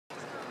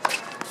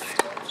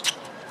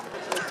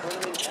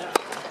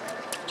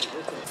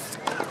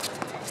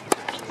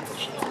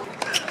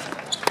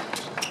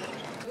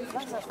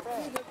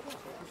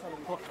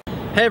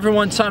Hey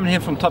everyone, Simon here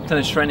from Top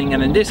Tennis Training,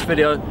 and in this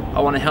video I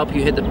want to help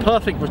you hit the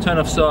perfect return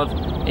of serve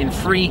in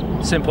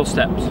 3 simple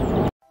steps.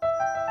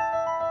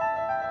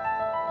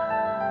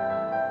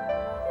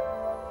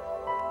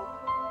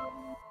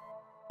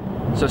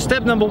 So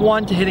step number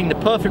 1 to hitting the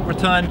perfect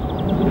return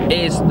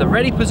is the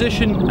ready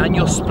position and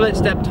your split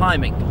step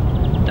timing.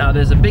 Now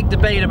there's a big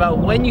debate about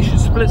when you should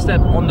split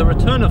step on the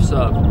return of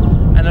serve,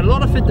 and a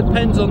lot of it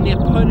depends on the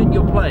opponent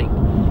you're playing.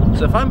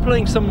 So if I'm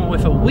playing someone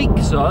with a weak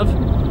serve,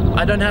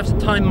 I don't have to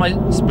time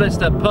my split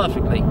step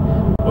perfectly.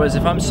 Whereas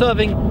if I'm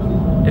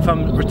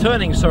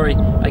returning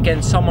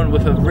against someone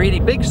with a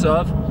really big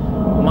serve,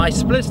 my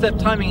split step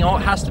timing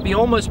has to be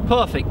almost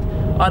perfect.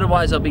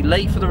 Otherwise I'll be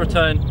late for the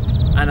return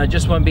and I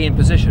just won't be in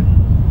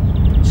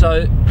position.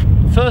 So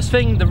first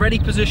thing, the ready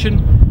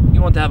position,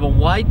 you want to have a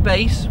wide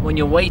base when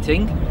you're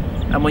waiting,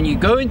 and when you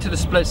go into the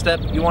split step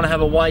you want to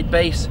have a wide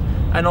base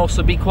and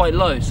also be quite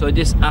low. So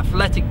this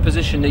athletic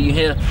position that you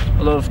hear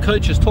a lot of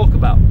coaches talk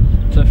about.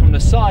 So from the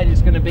side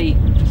it's going to be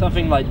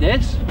something like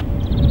this,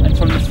 and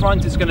from the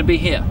front it's going to be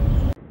here.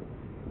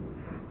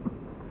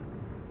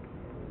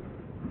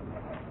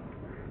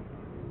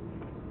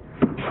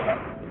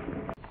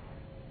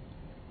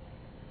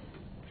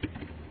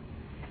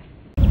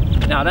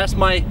 Now that's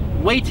my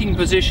waiting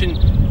position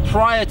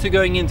prior to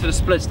going into the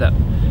split step.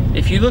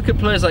 If you look at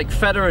players like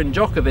Federer and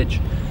Djokovic,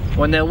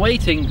 when they're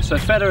waiting, so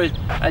Federer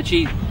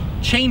actually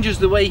changes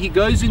the way he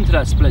goes into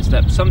that split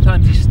step.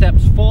 Sometimes he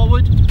steps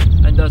forward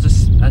and does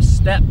a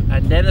step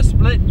and then a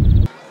split.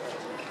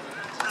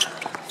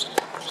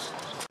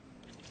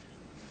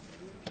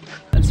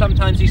 And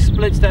sometimes he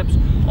split steps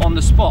on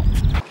the spot.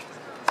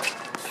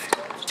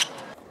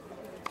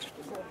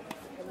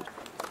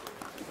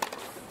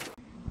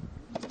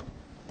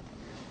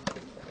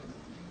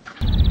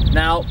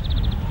 Now,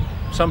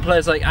 some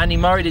players like Andy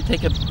Murray, they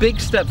take a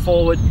big step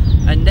forward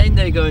and then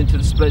they go into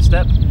the split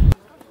step.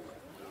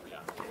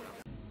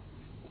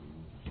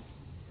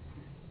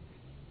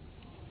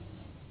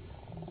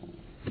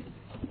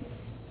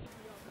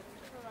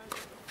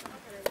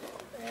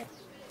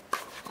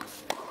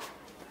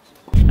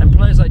 And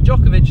players like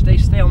Djokovic, they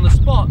stay on the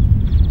spot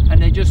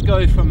and they just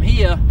go from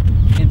here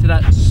into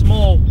that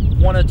small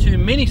 1 or 2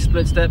 mini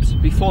split steps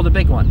before the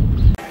big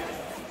one.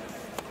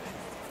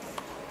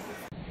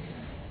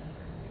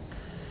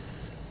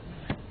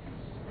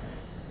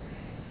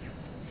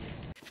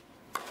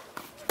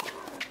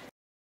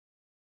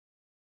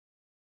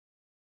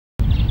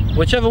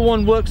 Whichever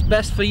one works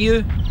best for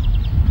you,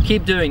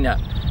 keep doing that.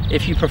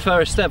 If you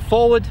prefer a step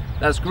forward,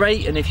 that's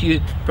great, and if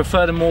you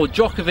prefer the more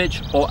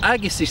Djokovic or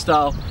Agassi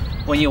style,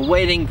 when you're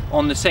waiting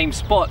on the same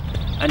spot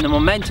and the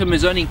momentum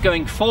is only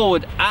going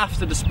forward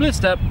after the split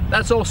step,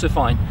 that's also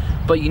fine.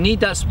 But you need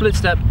that split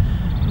step.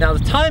 Now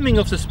the timing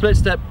of the split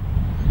step,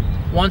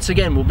 once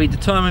again, will be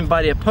determined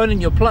by the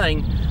opponent you're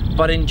playing,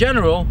 but in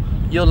general,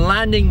 you're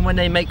landing when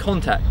they make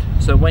contact.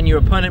 So when your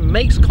opponent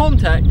makes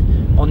contact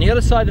on the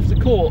other side of the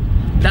court,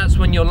 that's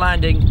when you're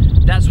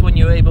landing, that's when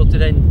you're able to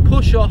then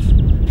push off,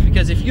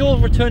 because if you're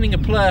returning a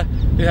player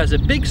who has a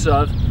big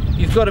serve,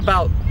 you've got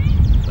about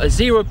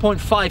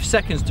 0.5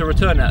 seconds to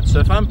return that. So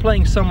if I'm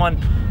playing someone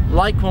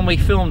like when we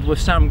filmed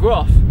with Sam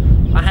Groff,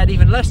 I had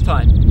even less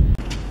time.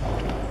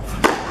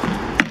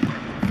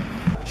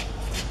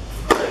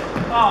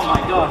 Oh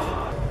my god.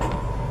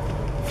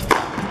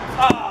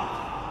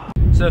 Ah.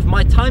 So if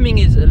my timing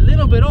is a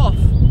little bit off,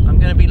 I'm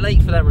going to be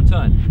late for that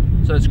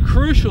return. So it's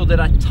crucial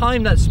that I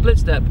time that split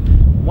step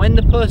when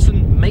the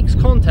person makes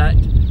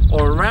contact,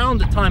 or around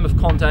the time of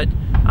contact,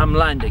 I'm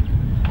landing.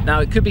 Now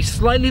it could be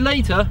slightly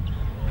later,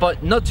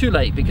 but not too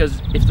late,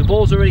 because if the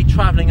ball's already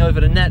traveling over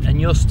the net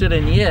and you're still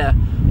in the air,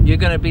 you're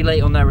going to be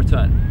late on that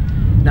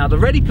return. Now the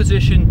ready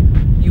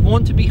position, you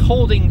want to be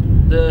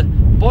holding the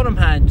bottom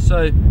hand,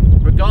 so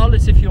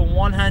regardless if you're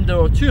one-hander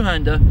or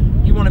two-hander,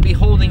 you want to be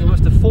holding it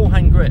with the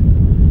forehand grip.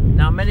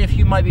 Now many of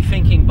you might be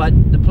thinking, but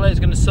the player's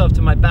going to serve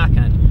to my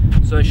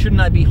backhand, so shouldn't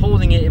I be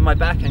holding it in my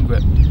backhand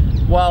grip?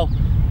 Well,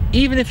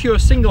 even if you're a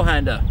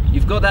single-hander,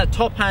 you've got that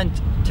top hand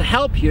to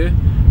help you,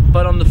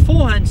 but on the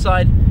forehand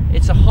side,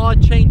 it's a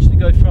hard change to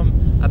go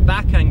from a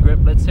backhand grip,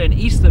 let's say an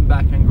Eastern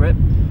backhand grip,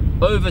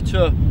 over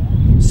to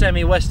a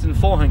semi-Western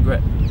forehand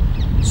grip.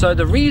 So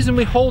the reason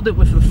we hold it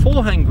with the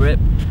forehand grip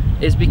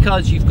is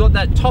because you've got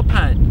that top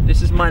hand.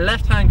 This is my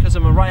left hand because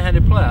I'm a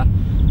right-handed player.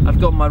 I've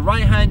got my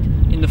right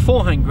hand in the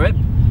forehand grip.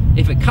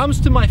 If it comes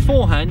to my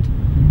forehand,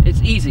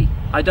 it's easy.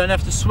 I don't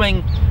have to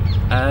swing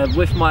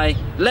with my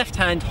left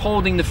hand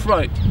holding the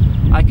throat.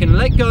 I can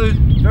let go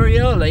very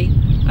early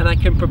and I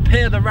can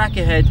prepare the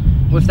racket head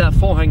with that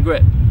forehand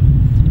grip.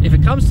 If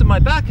it comes to my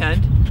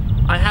backhand,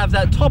 I have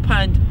that top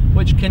hand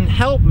which can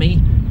help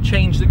me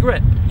change the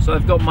grip. So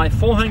I've got my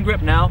forehand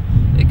grip now,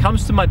 it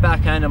comes to my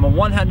backhand, I'm a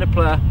one-handed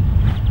player,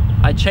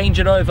 I change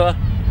it over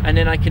and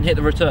then I can hit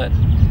the return.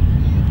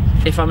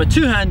 If I'm a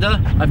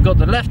two-hander, I've got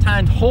the left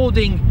hand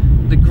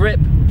holding the grip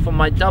for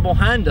my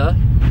double-hander,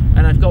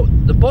 and I've got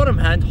the bottom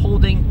hand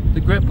holding the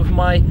grip with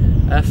my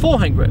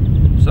forehand grip.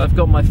 So I've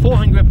got my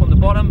forehand grip on the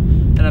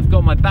bottom and I've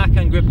got my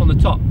backhand grip on the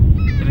top.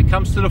 If it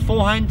comes to the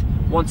forehand,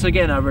 once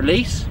again I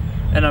release,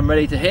 and I'm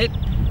ready to hit.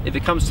 If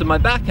it comes to my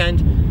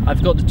backhand,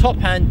 I've got the top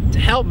hand to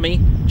help me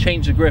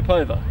change the grip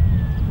over.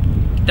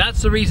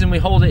 That's the reason we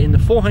hold it in the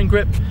forehand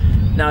grip.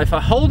 Now if I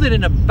hold it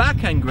in a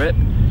backhand grip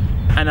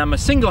and I'm a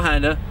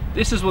single-hander,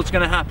 this is what's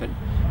going to happen.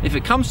 If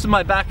it comes to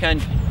my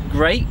backhand,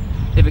 great.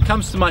 If it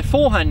comes to my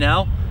forehand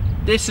now,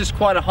 this is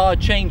quite a hard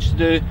change to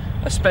do,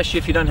 especially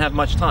if you don't have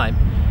much time.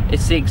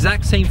 It's the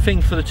exact same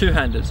thing for the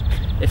two-handers.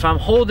 If I'm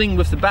holding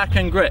with the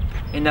backhand grip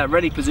in that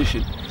ready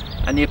position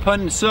and the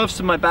opponent serves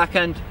to my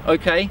backhand,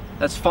 okay,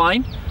 that's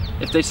fine.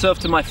 If they serve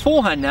to my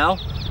forehand now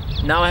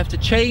I have to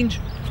change,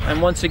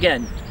 and once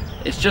again,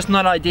 it's just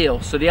not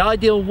ideal. So the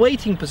ideal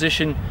waiting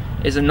position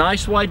is a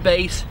nice wide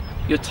base.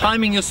 You're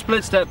timing your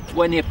split step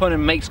when the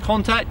opponent makes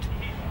contact,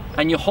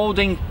 and you're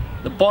holding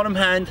the bottom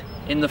hand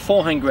in the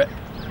forehand grip.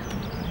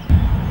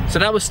 So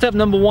that was step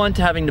number one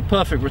to having the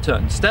perfect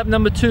return. Step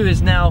number two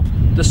is now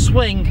the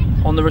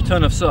swing on the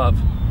return of serve.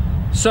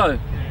 So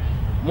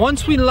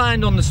once we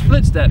land on the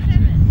split step,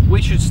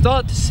 we should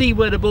start to see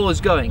where the ball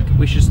is going.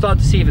 We should start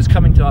to see if it's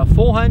coming to our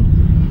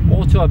forehand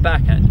or to our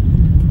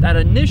backhand. That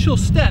initial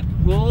step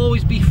will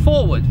always be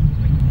forward.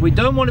 We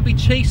don't want to be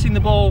chasing the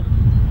ball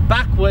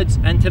backwards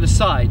and to the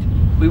side.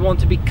 We want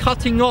to be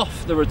cutting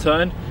off the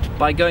return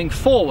by going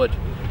forward.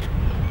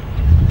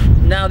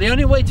 Now the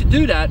only way to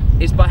do that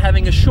is by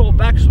having a short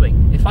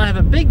backswing. If I have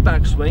a big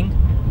backswing,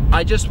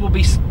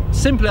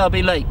 I'll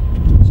be late.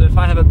 So if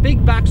I have a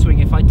big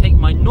backswing, if I take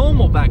my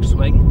normal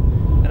backswing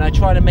and I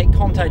try to make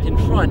contact in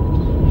front,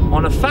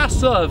 on a fast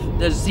serve,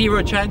 there's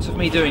zero chance of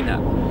me doing that.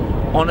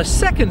 On a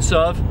second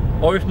serve,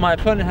 or if my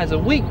opponent has a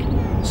weak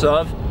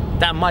serve,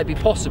 that might be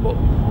possible.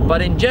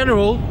 But in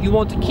general, you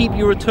want to keep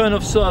your return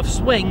of serve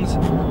swings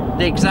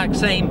the exact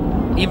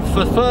same, even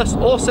for first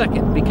or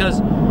second, because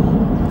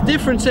the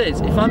difference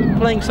is, if I'm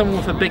playing someone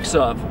with a big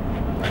serve,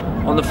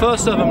 on the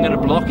first serve I'm going to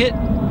block it,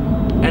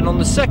 and on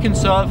the second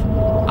serve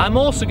I'm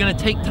also going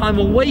to take time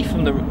away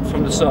from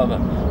the server,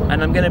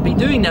 and I'm going to be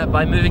doing that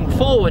by moving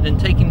forward and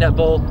taking that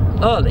ball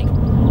early.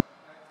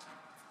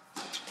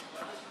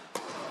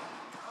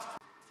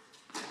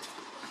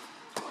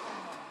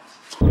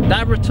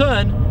 That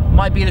return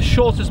might be the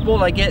shortest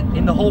ball I get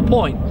in the whole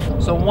point,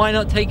 so why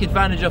not take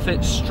advantage of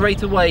it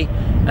straight away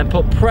and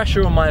put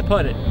pressure on my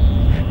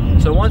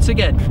opponent? So once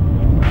again,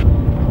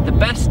 the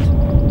best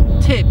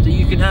tip that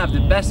you can have,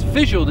 the best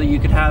visual that you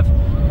can have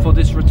for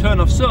this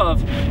return of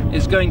serve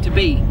is going to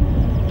be,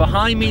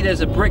 behind me there's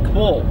a brick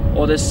wall,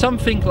 or there's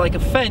something like a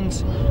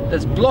fence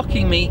that's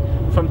blocking me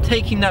from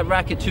taking that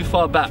racket too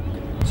far back.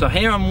 So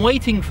here I'm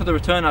waiting for the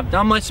return, I've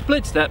done my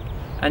split step,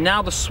 and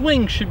now the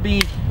swing should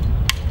be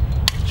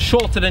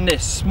shorter than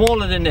this,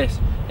 smaller than this.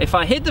 If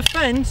I hit the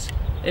fence,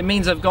 it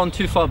means I've gone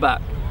too far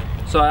back.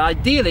 So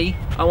ideally,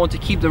 I want to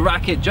keep the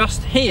racket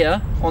just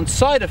here on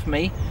side of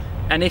me,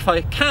 and if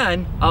I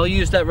can, I'll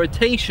use that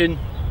rotation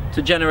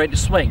to generate the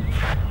swing.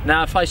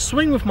 Now if I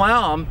swing with my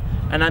arm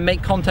and I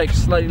make contact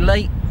slightly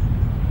late,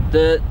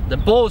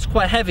 the ball is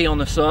quite heavy on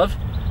the serve.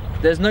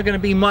 There's not going to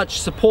be much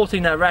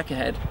supporting that racket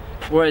head.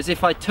 Whereas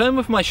if I turn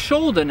with my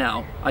shoulder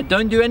now, I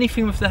don't do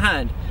anything with the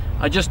hand,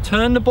 I just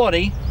turn the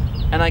body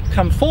and I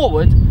come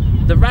forward,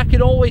 the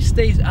racket always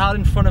stays out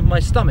in front of my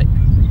stomach.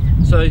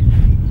 So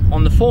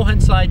on the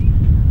forehand side,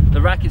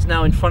 the racket's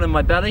now in front of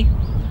my belly.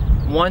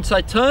 Once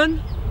I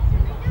turn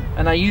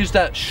and I use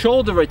that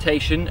shoulder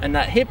rotation and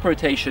that hip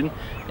rotation,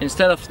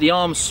 instead of the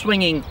arm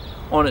swinging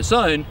on its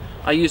own,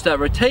 I use that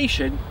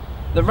rotation,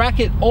 the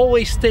racket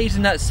always stays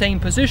in that same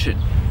position.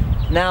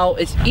 Now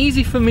it's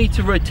easy for me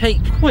to rotate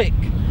quick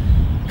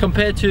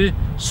compared to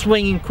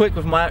swinging quick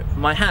with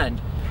my hand.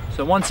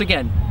 So once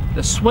again,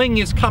 the swing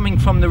is coming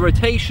from the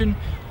rotation,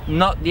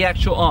 not the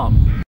actual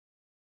arm.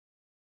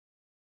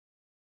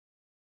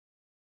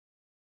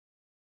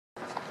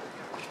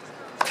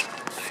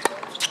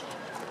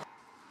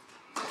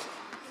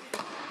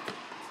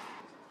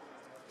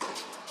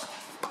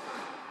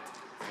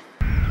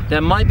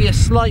 There might be a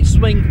slight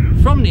swing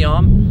from the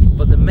arm,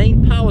 but the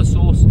main power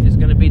source is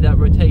going to be that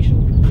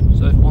rotation.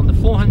 So on the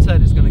forehand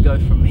side, it's going to go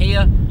from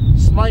here,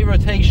 slight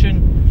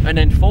rotation, and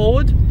then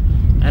forward.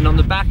 And on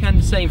the backhand,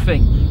 the same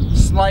thing,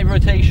 slight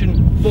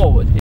rotation,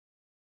 forward.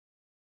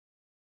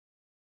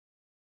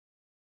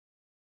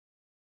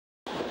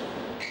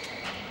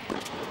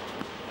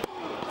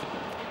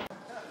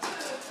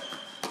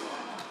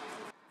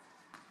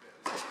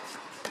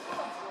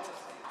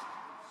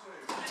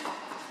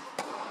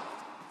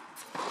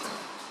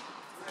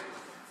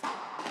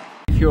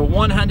 If you're a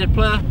one-handed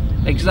player,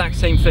 exact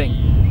same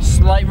thing.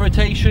 Slight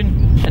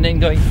rotation and then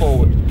going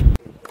forward.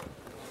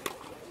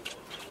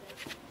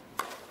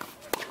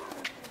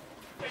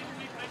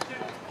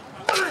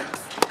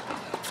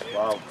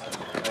 Wow.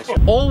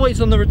 Always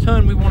on the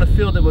return, we want to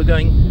feel that we're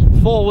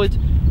going forward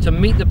to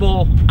meet the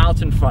ball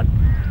out in front.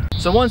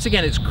 So once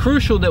again, it's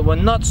crucial that we're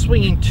not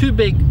swinging too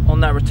big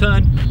on that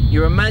return.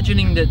 You're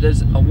imagining that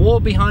there's a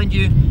wall behind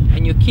you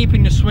and you're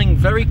keeping the swing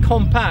very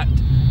compact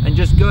and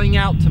just going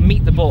out to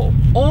meet the ball,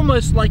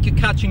 almost like you're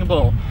catching a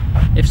ball.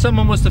 If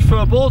someone was to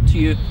throw a ball to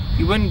you,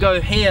 you wouldn't go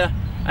here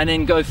and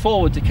then go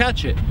forward to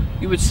catch it.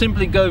 You would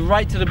simply go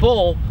right to the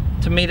ball,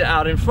 to meet it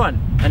out in front.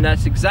 And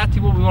that's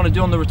exactly what we want to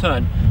do on the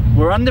return.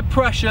 We're under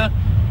pressure,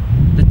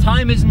 the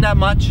time isn't that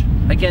much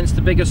against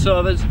the bigger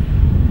servers.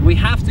 We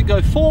have to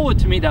go forward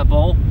to meet that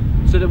ball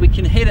so that we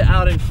can hit it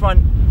out in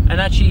front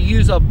and actually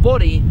use our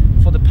body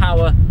for the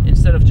power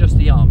instead of just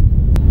the arm.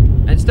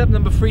 And step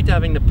number 3 to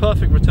having the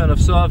perfect return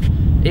of serve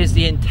is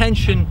the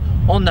intention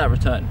on that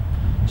return.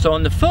 So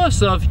on the first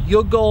serve,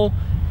 your goal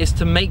is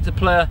to make the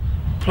player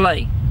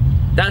play.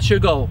 That's your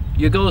goal.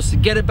 Your goal is to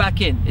get it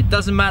back in. It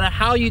doesn't matter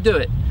how you do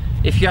it.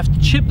 If you have to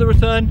chip the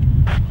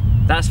return,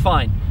 that's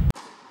fine.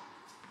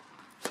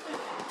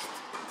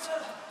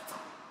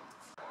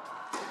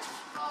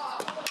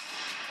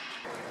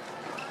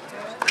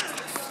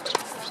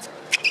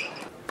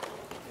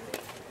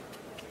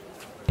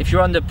 If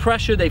you're under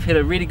pressure, they've hit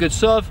a really good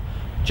serve,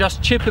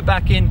 just chip it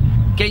back in,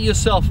 get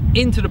yourself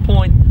into the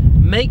point,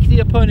 make the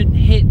opponent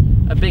hit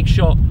a big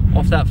shot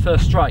off that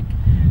first strike.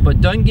 But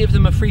don't give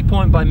them a free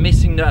point by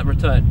missing that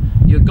return.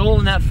 Your goal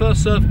in that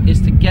first serve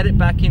is to get it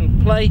back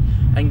in play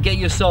and get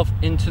yourself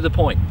into the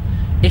point.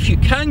 If you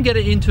can get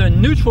it into a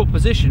neutral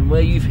position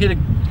where you've hit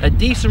a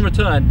decent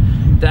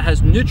return that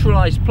has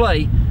neutralized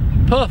play,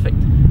 perfect.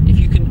 If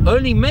you can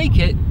only make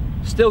it,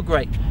 still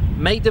great.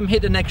 Make them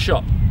hit the next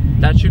shot.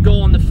 That's your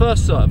goal on the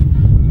first serve.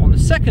 On the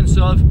second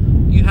serve,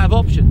 you have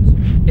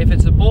options. If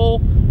it's a ball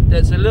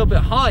that's a little bit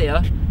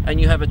higher and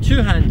you have a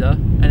two-hander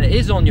and it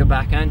is on your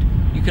backhand,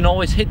 you can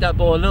always hit that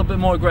ball a little bit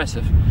more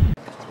aggressive.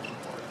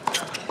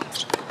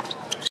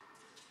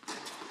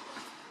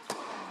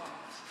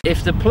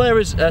 If the player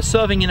is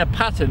serving in a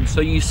pattern,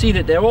 so you see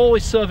that they're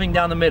always serving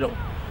down the middle,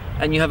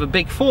 and you have a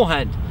big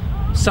forehand,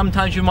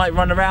 sometimes you might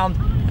run around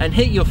and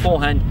hit your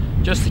forehand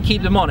just to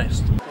keep them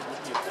honest.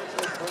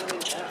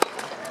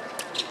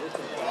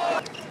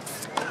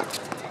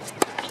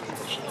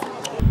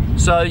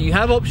 So you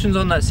have options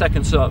on that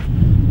second serve.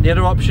 The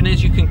other option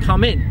is you can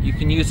come in, you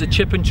can use the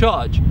chip and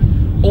charge,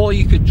 or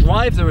you could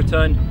drive the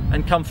return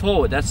and come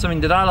forward. That's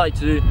something that I like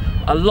to do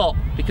a lot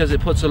because it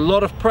puts a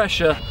lot of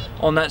pressure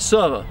on that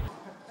server.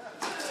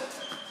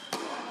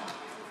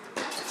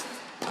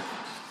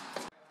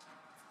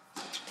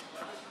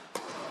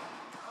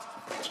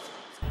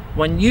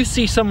 When you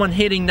see someone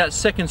hitting that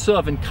second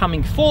serve and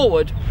coming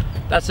forward,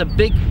 that's a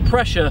big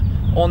pressure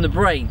on the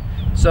brain.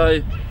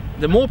 So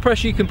the more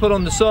pressure you can put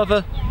on the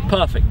server,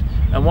 perfect.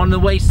 And one of the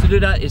ways to do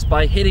that is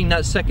by hitting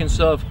that second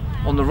serve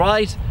on the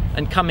rise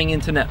and coming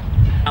into net.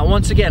 And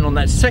once again, on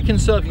that second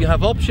serve, you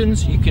have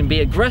options. You can be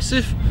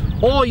aggressive,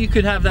 or you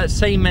could have that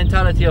same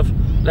mentality of,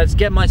 let's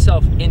get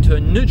myself into a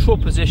neutral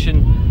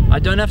position. I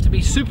don't have to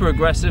be super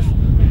aggressive,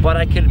 but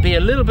I could be a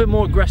little bit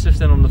more aggressive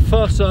than on the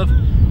first serve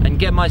and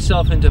get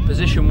myself into a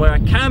position where I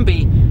can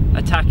be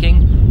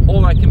attacking,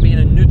 or I can be in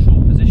a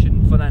neutral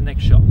position for that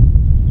next shot.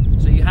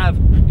 So you have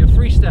your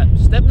 3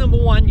 steps. Step number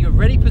 1, your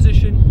ready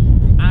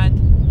position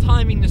and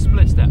timing the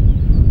split step.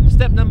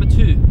 Step number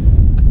 2,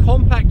 a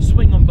compact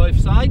swing on both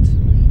sides.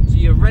 So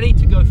you're ready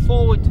to go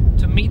forward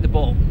to meet the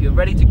ball. You're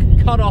ready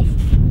to cut off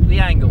the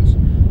angles.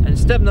 And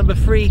step number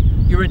 3,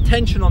 your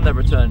intention on that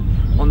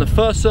return. On the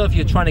first serve,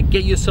 you're trying to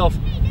get yourself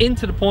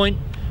into the point,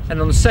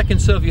 and on the second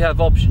serve, you have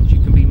options.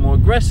 You can be more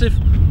aggressive,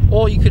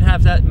 or you can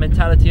have that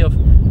mentality of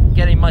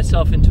getting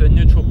myself into a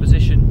neutral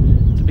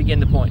position to begin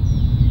the point.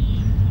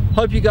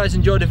 Hope you guys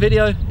enjoyed the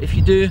video. If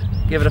you do,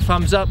 give it a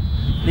thumbs up.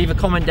 Leave a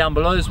comment down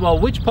below as well.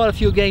 Which part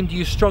of your game do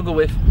you struggle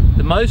with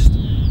the most?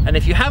 And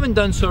if you haven't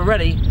done so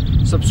already,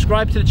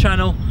 subscribe to the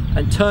channel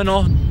and turn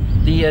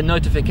on the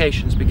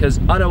notifications, because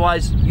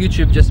otherwise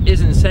YouTube just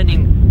isn't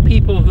sending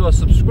people who are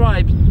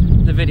subscribed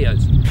the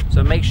videos.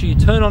 So make sure you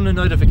turn on the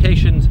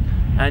notifications,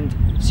 and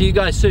see you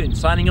guys soon.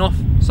 Signing off,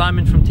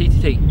 Simon from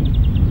TTT.